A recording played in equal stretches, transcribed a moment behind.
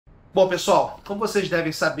Bom, pessoal, como vocês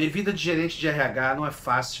devem saber, vida de gerente de RH não é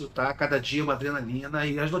fácil, tá? Cada dia é uma adrenalina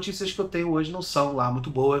e as notícias que eu tenho hoje não são lá muito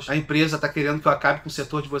boas. A empresa tá querendo que eu acabe com o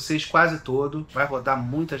setor de vocês quase todo. Vai rodar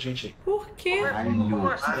muita gente aí. Por quê?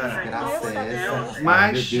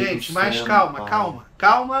 Mas, gente, mas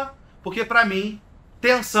calma, porque pra mim,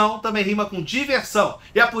 tensão também rima com diversão.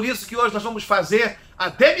 E é por isso que hoje nós vamos fazer a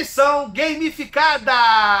demissão gamificada.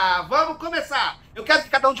 Vamos começar. Eu quero que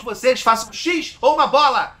cada um de vocês faça um X ou uma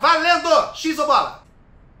bola. Valendo! X ou bola?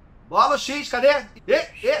 Bola ou X, cadê?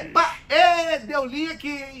 Epa! Deu linha aqui,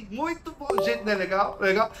 hein? Muito bom. Gente, não é legal?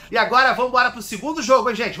 Legal. E agora vamos embora pro segundo jogo,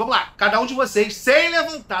 hein, gente? Vamos lá. Cada um de vocês, sem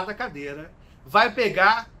levantar da cadeira, vai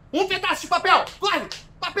pegar um pedaço de papel. Corre!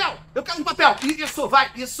 Papel! Eu quero um papel. Isso,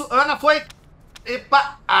 vai. Isso, Ana, foi.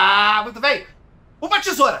 Epa! Ah, muito bem. Uma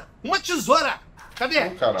tesoura. Uma tesoura.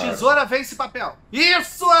 Cadê? Tesoura vence papel.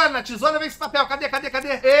 Isso, Ana! Tesoura vence papel. Cadê?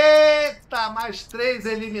 Eita, mais 3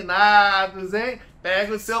 eliminados, hein?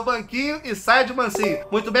 Pega o seu banquinho e sai de mansinho.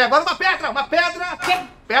 Muito bem, agora uma pedra! Uma pedra!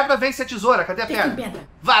 Pedra vence a tesoura. Cadê a pedra?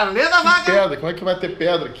 Valendo a vaga! Pedra? Como é que vai ter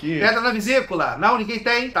pedra aqui? Pedra na vesícula. Não, ninguém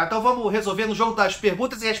tem. Tá, então vamos resolver no jogo das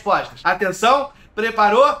perguntas e respostas. Atenção,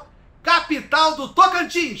 preparou? Capital do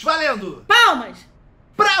Tocantins, valendo! Palmas!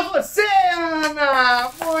 Pra você,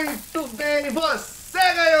 Ana! Muito bem,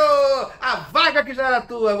 você ganhou! A vaga que já era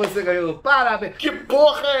tua, você ganhou. Parabéns! Que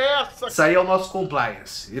porra é essa? Isso aí é o nosso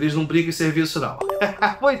compliance. Eles não brincam em serviço, não.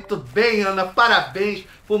 Muito bem, Ana. Parabéns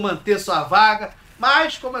por manter sua vaga.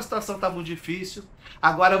 Mas, como a situação tá muito difícil,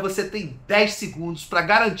 agora você tem 10 segundos para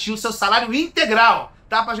garantir o seu salário integral.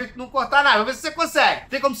 Tá? Pra gente não cortar nada. Vamos ver se você consegue.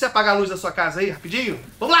 Tem como você apagar a luz da sua casa aí, rapidinho?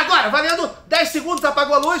 Vamos lá agora, valendo! 10 segundos,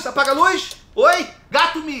 apagou a luz, apaga a luz. Oi,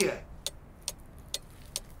 gato Mia.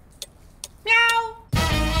 Miau!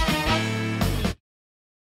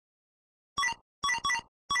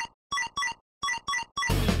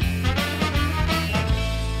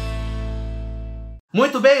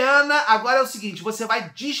 Muito bem, Ana. Agora é o seguinte, você vai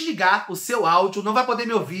desligar o seu áudio, não vai poder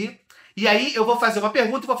me ouvir. E aí eu vou fazer uma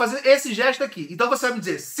pergunta e vou fazer esse gesto aqui. Então você vai me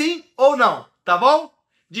dizer sim ou não, tá bom?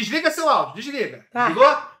 Desliga seu áudio, desliga. Tá.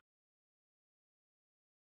 Ligou?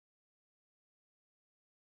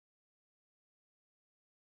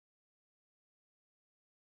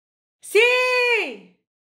 Sim!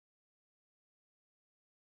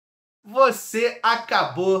 Você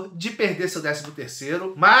acabou de perder seu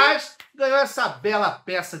 13º, mas ganhou essa bela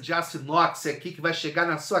peça de aço inox aqui que vai chegar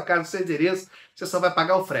na sua casa, no seu endereço. Você só vai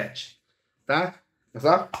pagar o frete, tá? Olha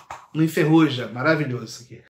só. Não enferruja. Maravilhoso isso aqui.